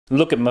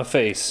Look at my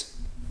face.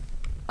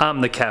 I'm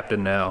the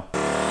captain now.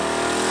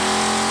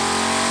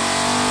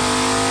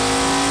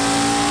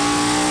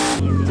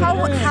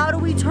 How do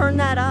we turn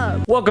that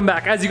up? Welcome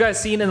back. As you guys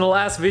seen in the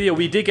last video,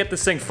 we did get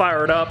this thing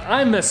fired up.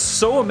 I'm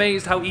so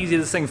amazed how easy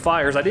this thing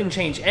fires. I didn't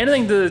change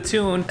anything to the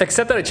tune,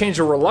 except that I changed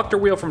the reluctor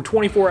wheel from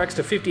 24X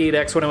to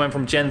 58X when I went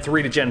from Gen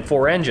 3 to Gen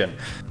 4 engine.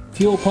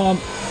 Fuel pump.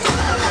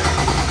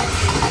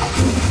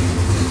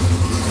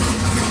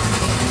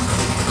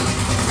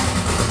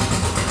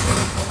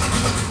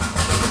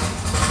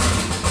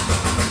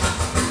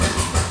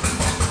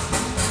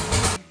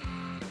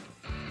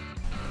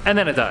 And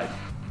then it died.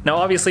 Now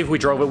obviously if we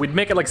drove it, we'd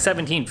make it like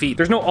 17 feet.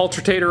 There's no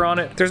alternator on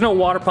it, there's no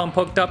water pump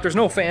hooked up, there's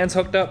no fans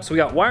hooked up, so we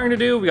got wiring to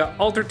do, we got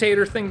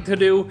alternator thing to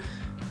do,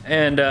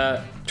 and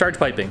charge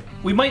piping.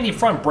 We might need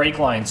front brake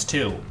lines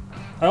too.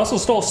 I also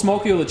stole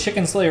Smokey the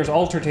Chicken Slayer's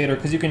alternator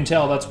because you can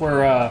tell that's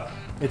where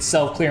it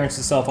self-clearance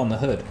itself on the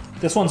hood.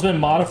 This one's been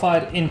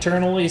modified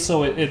internally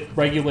so it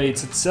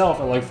regulates itself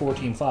at like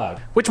 14.5.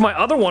 Which my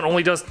other one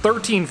only does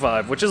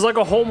 13.5, which is like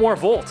a whole more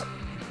volt.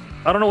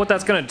 I don't know what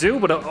that's gonna do,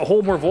 but a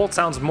whole more volt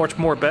sounds much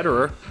more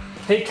betterer.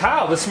 Hey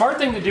Kyle, the smart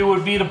thing to do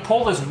would be to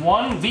pull this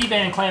one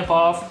V-band clamp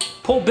off,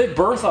 pull big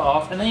berth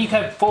off, and then you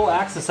can have full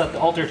access at the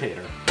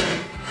alternator.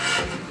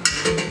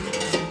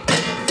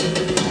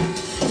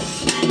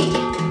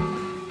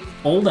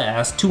 Old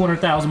ass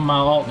 200,000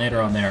 mile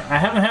alternator on there. I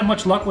haven't had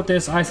much luck with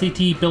this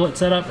ICT billet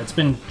setup. It's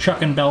been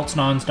chucking belts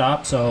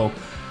non-stop, so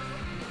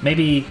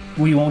maybe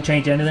we won't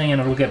change anything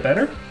and it'll get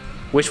better.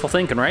 Wishful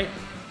thinking, right?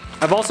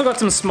 I've also got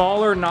some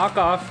smaller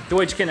knockoff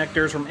Deutsch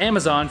connectors from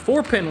Amazon,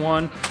 4-pin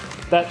one,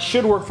 that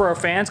should work for our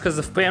fans because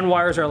the fan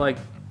wires are like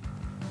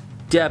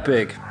that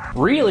big.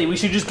 Really, we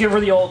should just give her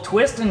the old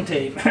twisting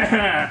tape.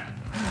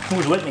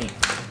 Who's with me?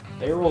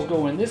 Barrels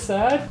go in this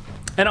side.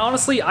 And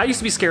honestly, I used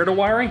to be scared of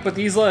wiring, but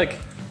these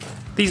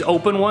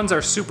open ones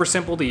are super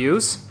simple to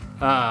use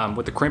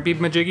with the crimpy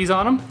majiggies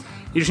on them.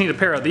 You just need a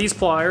pair of these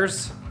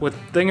pliers with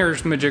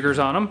thingamajigers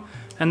on them,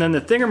 and then the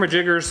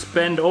thingamajigers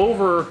bend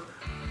over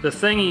the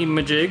thingy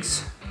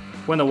majigs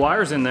when the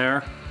wire's in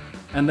there,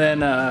 and then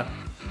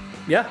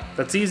yeah,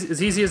 that's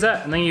as easy as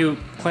that. And then you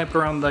clamp it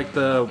around like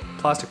the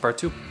plastic part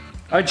too.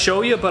 I'd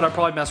show you, but I'd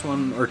probably mess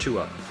one or two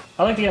up.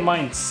 I like to get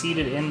mine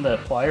seated in the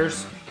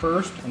pliers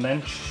first, and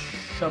then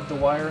shove the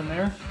wire in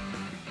there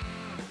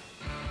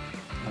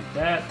like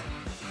that.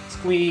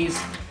 Squeeze.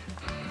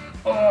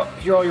 Oh,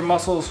 hear all your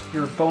muscles,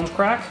 your bones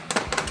crack.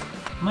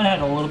 I might have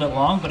had it a little bit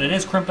long, but it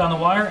is crimped on the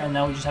wire, and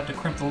now we just have to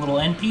crimp the little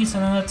end piece,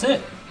 and then that's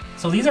it.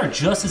 So these are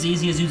just as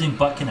easy as using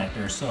butt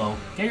connectors, so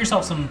get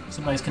yourself some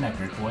nice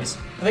connectors, boys.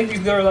 I think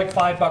these are like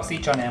 $5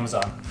 each on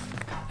Amazon.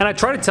 And I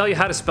try to tell you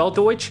how to spell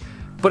Deutsch,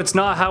 but it's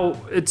not how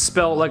it's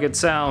spelled like it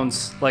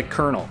sounds like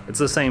Colonel. It's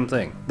the same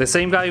thing. The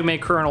same guy who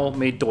made Colonel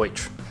made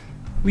Deutsch.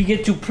 We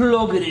get to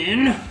plug it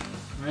in,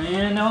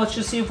 and now let's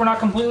just see if we're not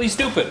completely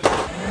stupid.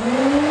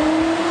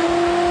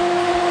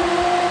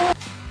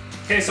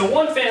 Okay, so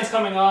one fan's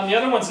coming on, the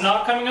other one's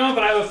not coming on,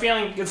 but I have a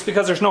feeling it's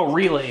because there's no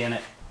relay in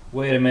it.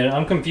 Wait a minute,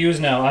 I'm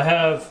confused now.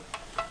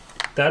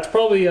 That's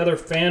probably the other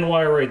fan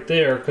wire right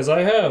there, because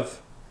I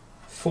have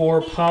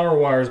 4 power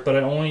wires, but I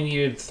only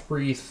needed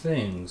 3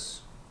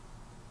 things.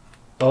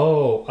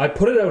 Oh, I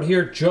put it out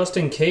here just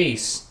in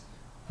case,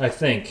 I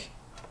think.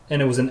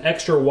 And it was an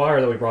extra wire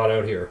that we brought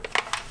out here.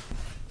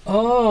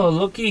 Oh,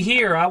 looky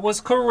here, I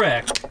was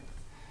correct.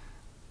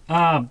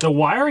 The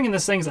wiring in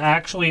this thing's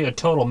actually a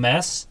total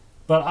mess,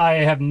 but I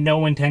have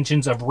no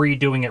intentions of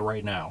redoing it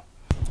right now.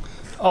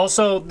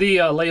 Also,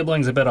 the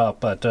labeling's a bit off,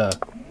 but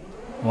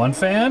 1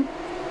 fan,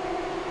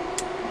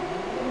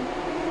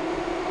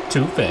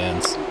 2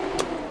 fans.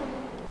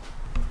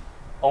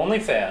 Only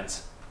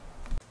fans.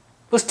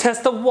 Let's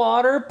test the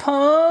water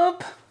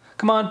pump.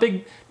 Come on,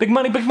 big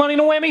money,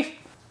 no whammy.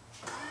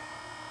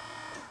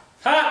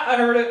 Ha, I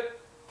heard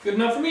it. Good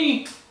enough for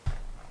me.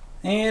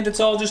 And it's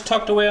all just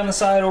tucked away on the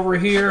side over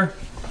here.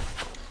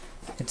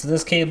 It's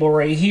this cable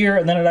right here,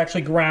 and then it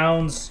actually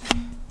grounds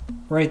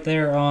right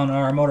there on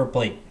our motor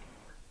plate.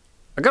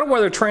 I gotta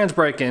wire the trans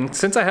brake in.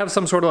 Since I have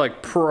some sort of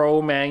like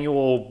pro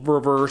manual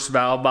reverse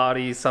valve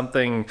body,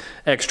 something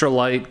extra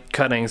light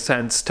cutting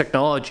sense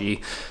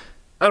technology,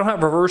 I don't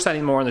have reverse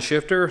anymore in the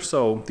shifter,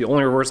 so the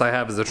only reverse I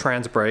have is the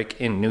trans brake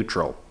in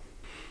neutral.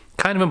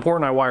 Kind of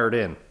important I wire it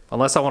in,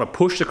 unless I want to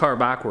push the car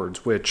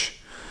backwards,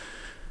 which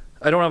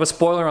I don't have a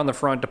spoiler on the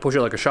front to push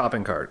it like a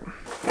shopping cart.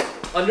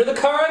 Under the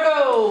car I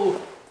go!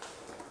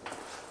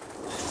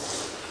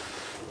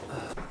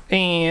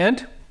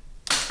 And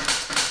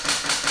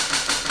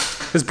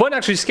this button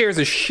actually scares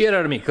the shit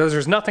out of me because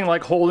there's nothing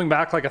like holding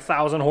back like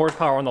 1,000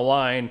 horsepower on the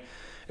line.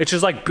 It's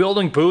just like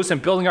building boost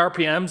and building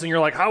RPMs, and you're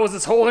like, how is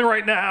this holding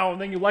right now? And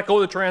then you let go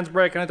of the trans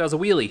brake and it does a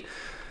wheelie.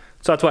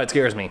 So that's why it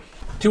scares me.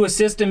 To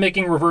assist in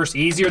making reverse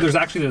easier, there's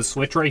actually this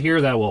switch right here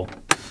that will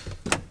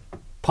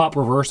pop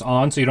reverse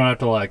on, so you don't have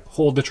to like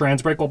hold the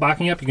trans brake while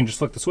backing up. You can just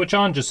flick the switch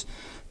on. Just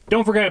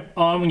don't forget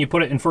on when you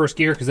put it in first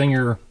gear, because then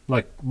you're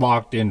like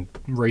locked in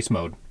race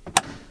mode.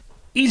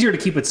 Easier to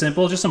keep it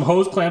simple, just some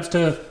hose clamps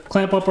to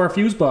clamp up our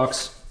fuse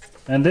box.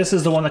 And this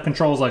is the one that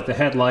controls like the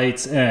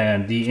headlights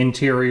and the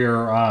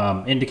interior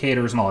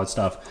indicators and all that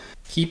stuff.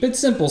 Keep it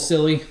simple,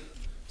 Sally.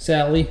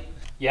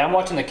 Yeah, I'm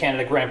watching the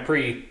Canada Grand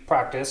Prix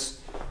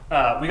practice.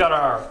 We got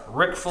our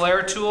Ric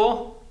Flair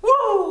tool.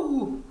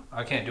 Woo!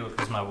 I can't do it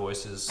because my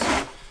voice is...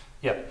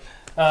 Yep.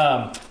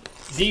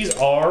 These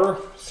are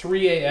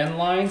 3AN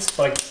lines.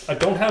 Like, I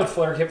don't have a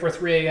Flair kit for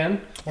 3AN.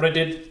 What I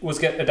did was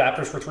get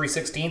adapters for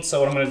 3/16. So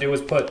what I'm going to do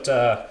is put,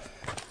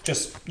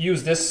 just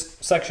use this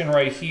section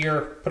right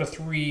here, put a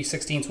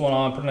 3/16 one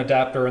on, put an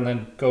adapter, and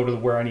then go to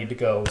where I need to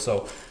go.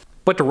 So,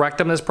 but to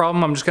rectify this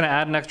problem, I'm just going to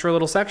add an extra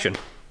little section.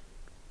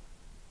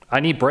 I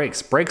need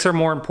brakes. Brakes are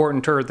more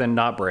important than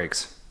not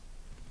brakes.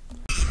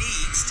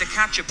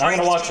 Now I'm going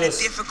to watch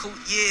this.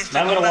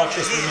 Now I'm going to watch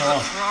this. Leave me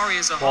alone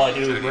while I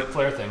do Ric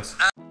Flair things.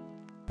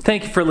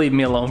 Thank you for leaving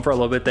me alone for a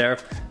little bit there.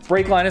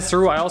 Brake line is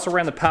through. I also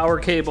ran the power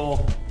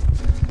cable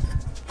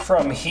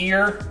from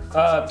here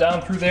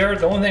down through there.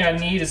 The only thing I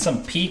need is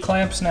some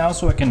P-clamps now,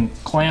 so I can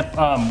clamp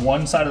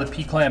one side of the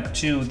P-clamp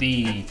to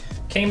the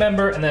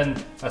K-member, and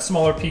then a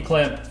smaller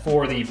P-clamp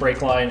for the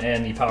brake line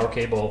and the power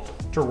cable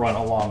to run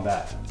along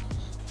that.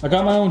 I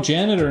got my own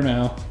janitor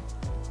now.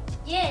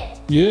 Yeah.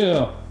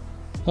 Yeah.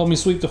 Help me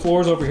sweep the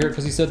floors over here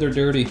because he said they're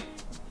dirty.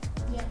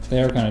 Yeah.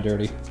 They are kind of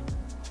dirty.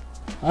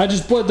 I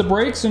just put the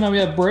brakes, so now we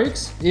have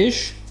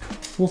brakes-ish.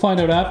 We'll find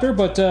out after,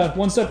 but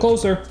one step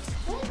closer.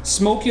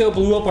 Smokio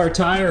blew up our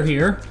tire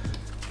here.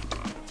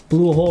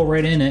 Blew a hole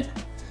right in it.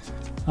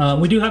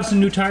 We do have some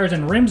new tires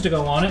and rims to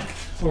go on it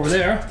over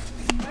there.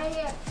 Right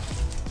here.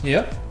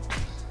 Yep.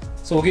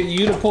 So we'll get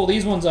you to pull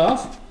these ones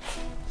off,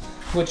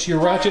 which your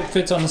ratchet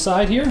fits on the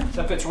side here.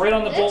 That fits right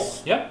on the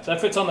bolt. Yep, that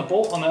fits on the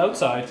bolt on the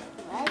outside.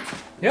 Right.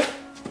 Yep.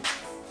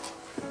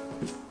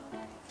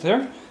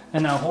 There.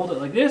 And now hold it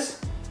like this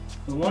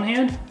with one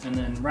hand and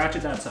then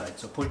ratchet that side.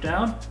 So push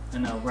down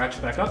and now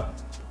ratchet back up.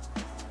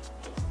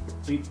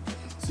 See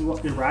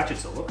what your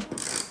ratchets will look.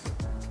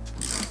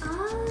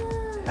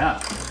 Yeah.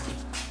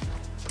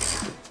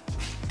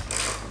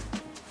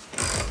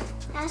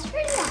 That's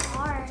pretty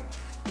hard.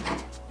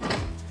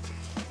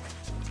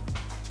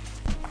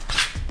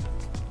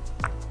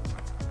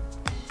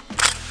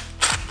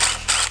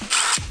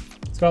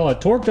 It's got a lot of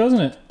torque,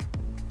 doesn't it?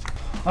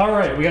 All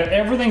right, we got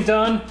everything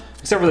done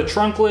except for the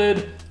trunk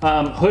lid,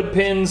 hood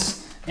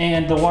pins,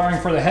 and the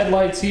wiring for the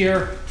headlights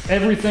here.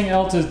 Everything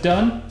else is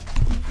done.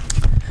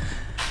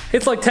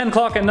 It's like 10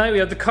 o'clock at night. We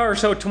have the car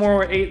show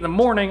tomorrow at 8 in the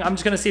morning. I'm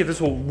just gonna see if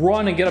this will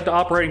run and get up to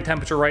operating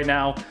temperature right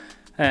now.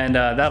 And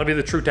that'll be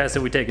the true test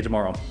if we take it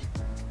tomorrow.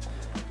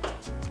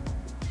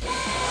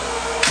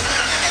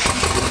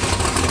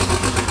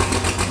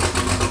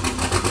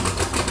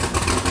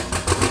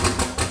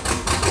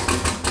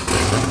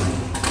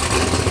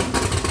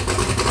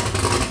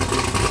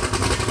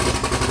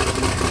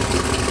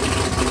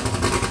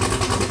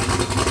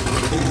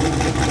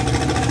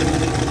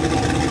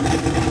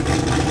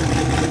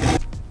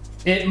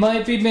 It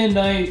might be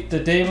midnight the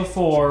day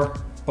before,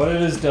 but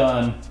it is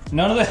done.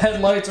 None of the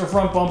headlights or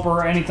front bumper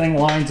or anything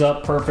lines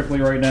up perfectly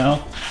right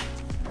now.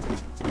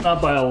 Not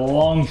by a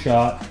long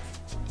shot.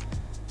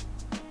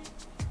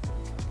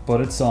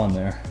 But it's on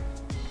there.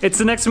 It's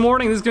the next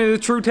morning. This is gonna be the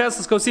true test.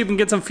 Let's go see if we can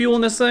get some fuel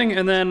in this thing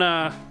and then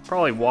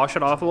probably wash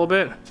it off a little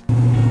bit.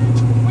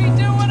 We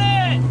doing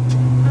it!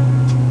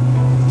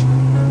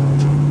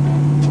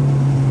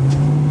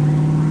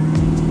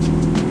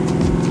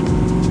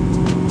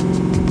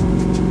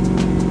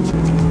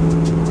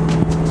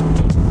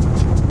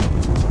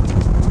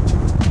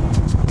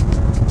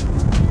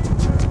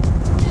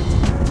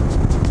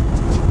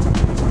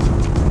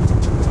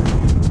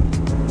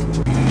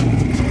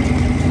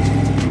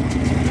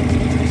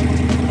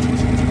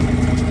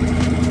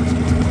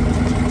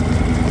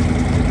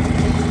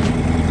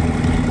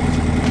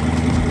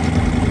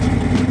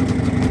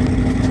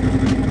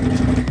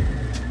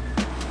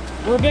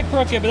 We're a bit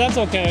crooked, but that's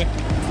okay.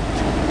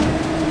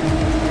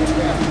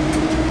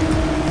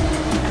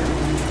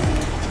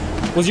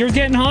 Was yours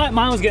getting hot?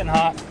 Mine was getting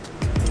hot.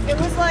 It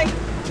was like,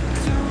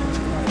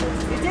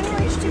 it didn't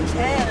reach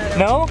 210.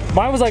 No?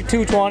 Mine was like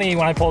 220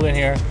 when I pulled in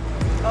here.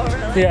 Oh,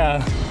 really?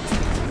 Yeah.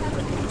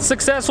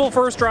 Successful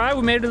first drive.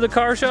 We made it to the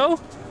car show.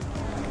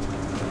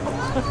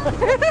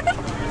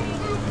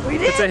 We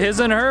did. It's a his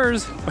and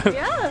hers.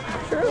 Yeah,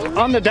 true.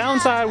 On the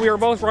downside, we were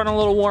both running a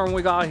little warm when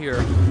we got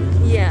here.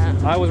 Yeah.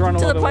 I was running a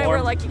To little the point warm.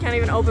 where like you can't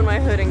even open my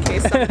hood in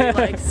case somebody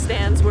like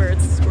stands where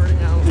it's squirting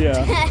out.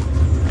 Yeah.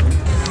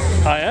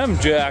 I am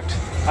jacked.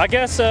 I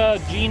guess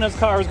Gina's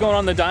car is going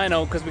on the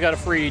dyno because we got a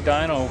free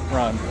dyno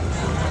run.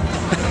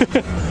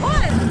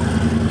 What?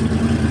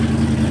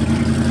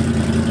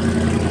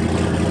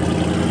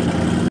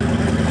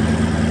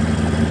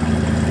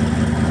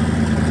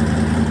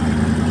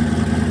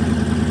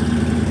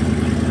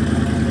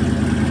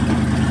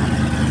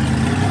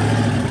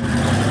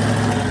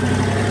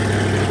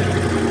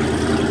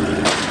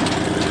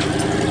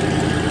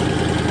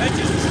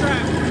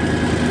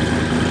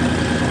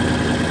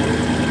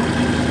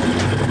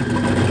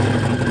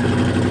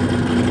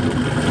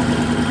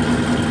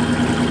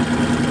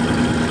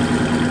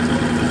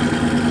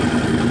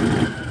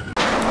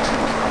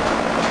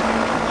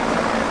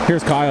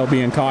 Here's Kyle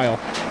being Kyle.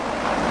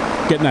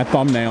 Getting that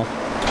thumbnail.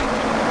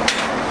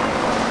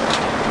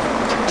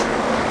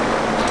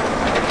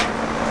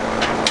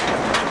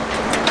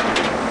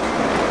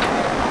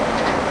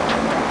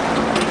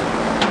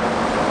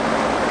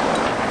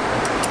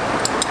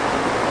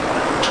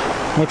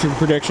 What's your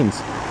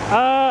predictions?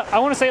 I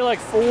want to say like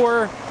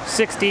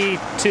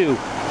 462.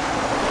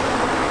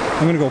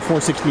 I'm gonna go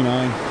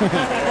 469.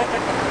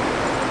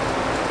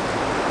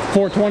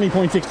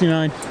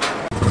 420.69.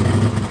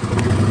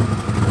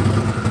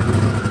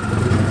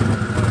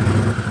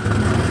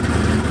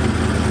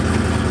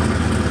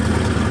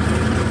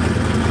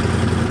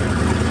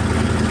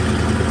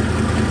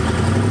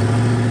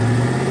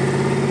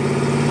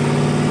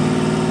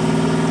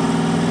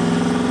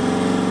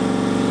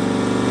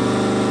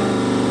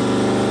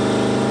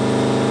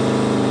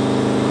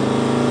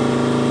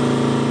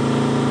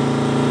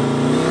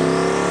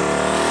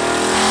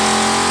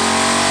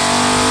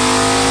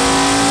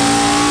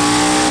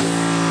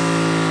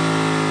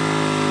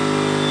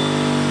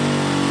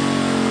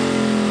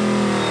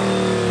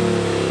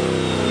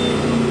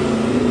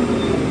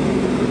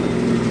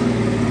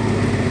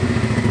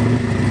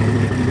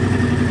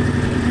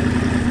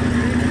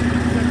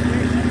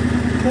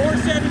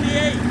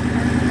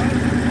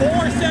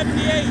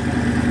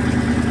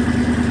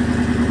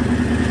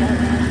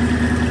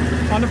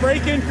 On the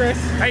break in, Chris.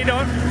 How you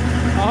doing?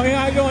 Oh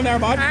yeah, how you doing there,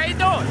 bud? How you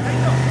doing? How you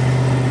doing?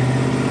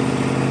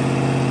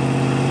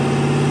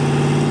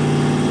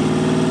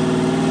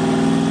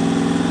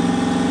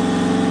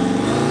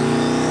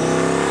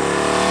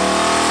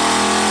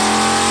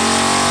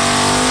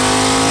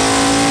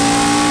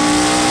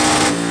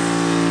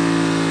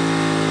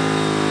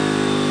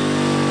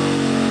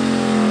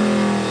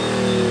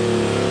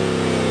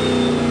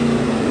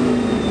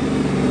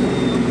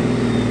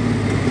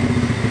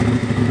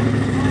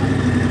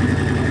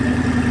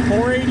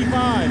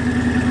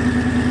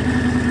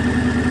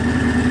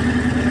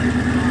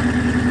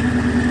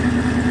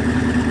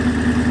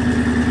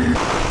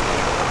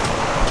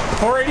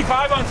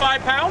 485 on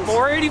 5 pounds?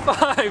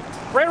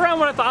 485. Right around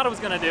what I thought I was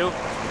gonna do.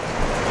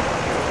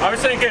 I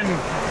was thinking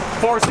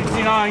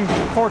 469,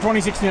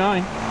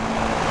 420.69.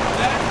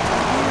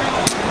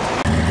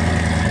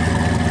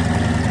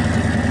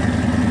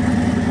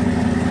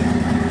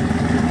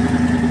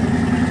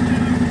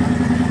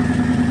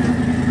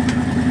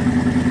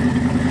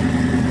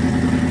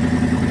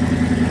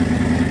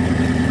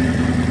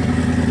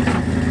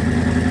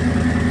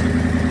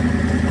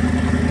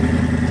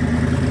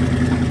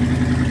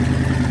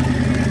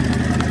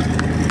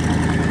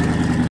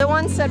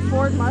 Said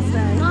Ford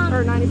Mustang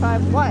or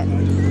 95. What?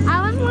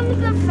 I was one of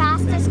the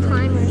fastest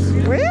climbers.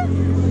 Were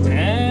you?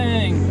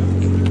 Dang.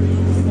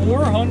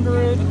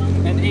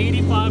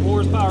 485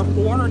 horsepower,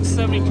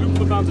 472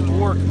 foot-pounds of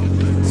torque.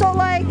 So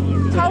like,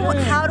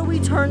 how do we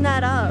turn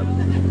that up?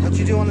 What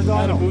you do on the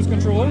Dyno? Boost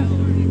controller?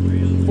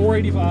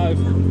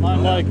 485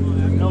 on like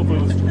no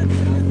boost.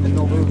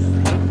 No boost.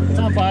 It's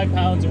on 5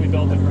 pounds and we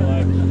built it for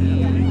like.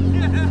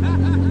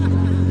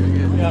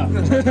 Yeah.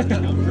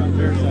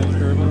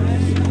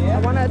 I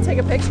want to take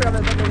a picture of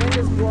it, but the wind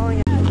is blowing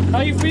it. How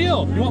you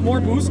feel? You want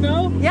more boost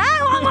now? Yeah,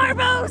 I want more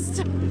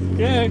boost!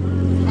 Okay.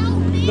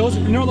 Those,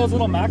 you know those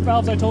little Mac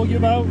valves I told you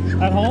about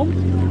at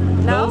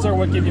home? No? Those are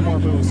what give you more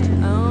boost.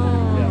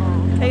 Oh.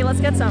 Yeah. Hey,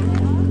 let's get some.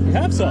 We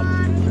have some.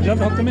 You have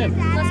to hook them in.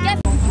 Let's get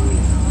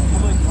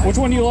Which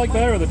one do you like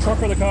better, the truck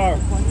or the car?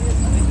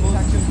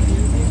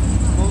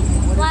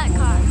 black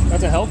car.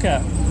 That's a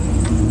Hellcat.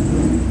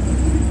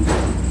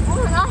 Oh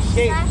my gosh,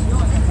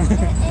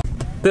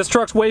 This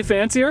truck's way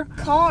fancier.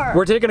 car.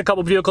 We're taking a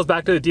couple vehicles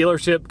back to the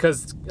dealership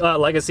because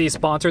Legacy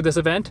sponsored this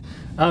event.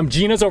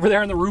 Gina's over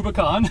there in the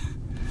Rubicon.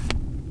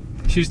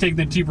 She's taking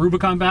the Jeep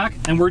Rubicon back,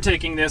 and we're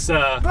taking this.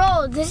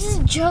 Bro, this is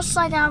just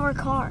like our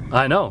car.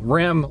 I know,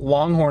 Ram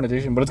Longhorn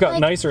edition, but it's got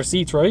Like- nicer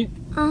seats, right?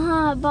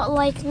 But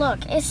like,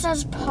 look, it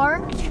says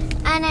parked,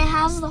 and it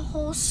has the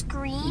whole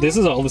screen. This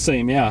is all the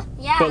same, yeah.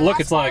 Yeah, but look,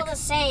 that's it's like all the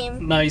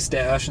same. nice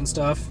dash and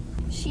stuff.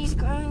 She's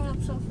growing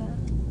up so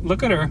fast.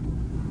 Look at her.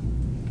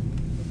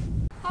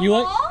 You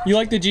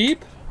like the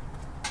Jeep?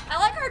 I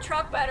like our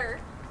truck better.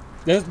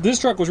 This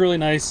truck was really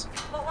nice.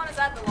 What one is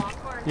that, the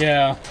Longhorn?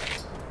 Yeah.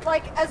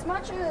 Like, as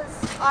much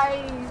as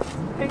I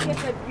think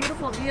it's a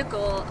beautiful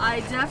vehicle, I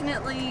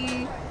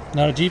definitely...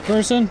 Not a Jeep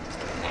person?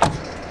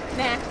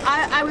 Nah.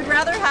 I would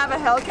rather have a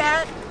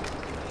Hellcat,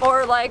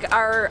 or like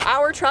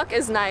our truck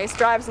is nice,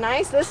 drives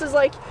nice. This is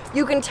like,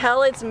 you can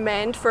tell it's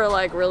meant for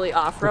like really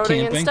off-roading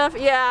and camping? stuff.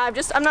 Yeah,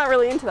 I'm not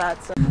really into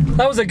that. So.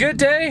 That was a good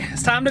day.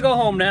 It's time to go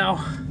home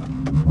now.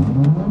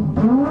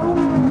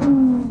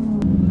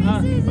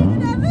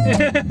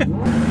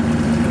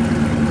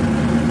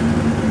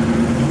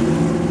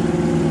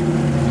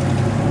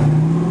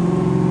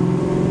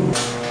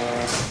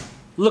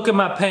 Look at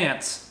my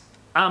pants.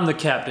 I'm the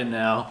captain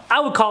now. I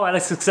would call that a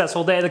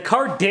successful day. The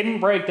car didn't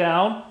break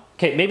down.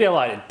 Okay, maybe I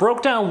lied. It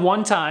broke down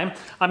one time.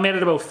 I made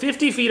it about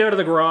 50 feet out of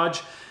the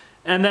garage,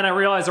 and then I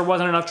realized there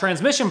wasn't enough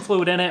transmission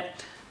fluid in it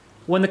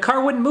when the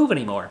car wouldn't move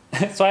anymore.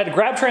 So I had to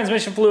grab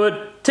transmission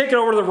fluid, take it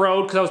over to the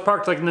road because I was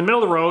parked like in the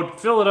middle of the road,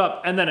 fill it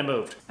up, and then it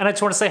moved. And I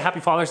just want to say happy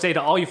Father's Day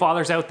to all you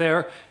fathers out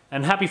there,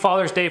 and happy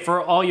Father's Day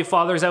for all you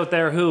fathers out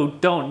there who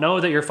don't know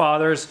that you're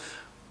fathers,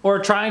 or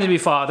trying to be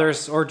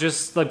fathers, or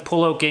just like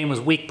pull-out game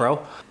was weak,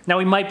 bro. Now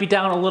we might be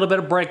down a little bit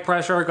of brake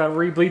pressure, gotta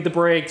rebleed the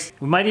brakes,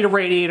 we might need a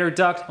radiator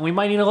duct, and we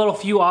might need a little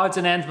few odds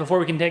and ends before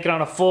we can take it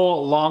on a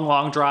full,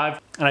 long drive.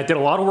 And I did a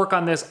lot of work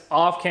on this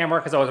off camera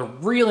because I was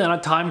really on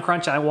a time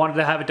crunch and I wanted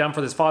to have it done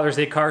for this Father's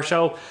Day car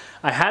show.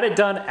 I had it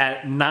done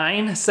at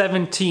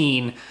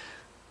 9:17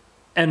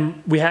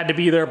 and we had to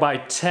be there by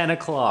 10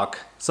 o'clock.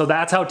 So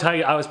that's how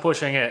tight I was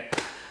pushing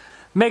it.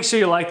 Make sure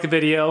you like the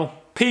video.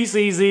 Peace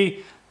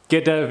easy,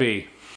 get to V.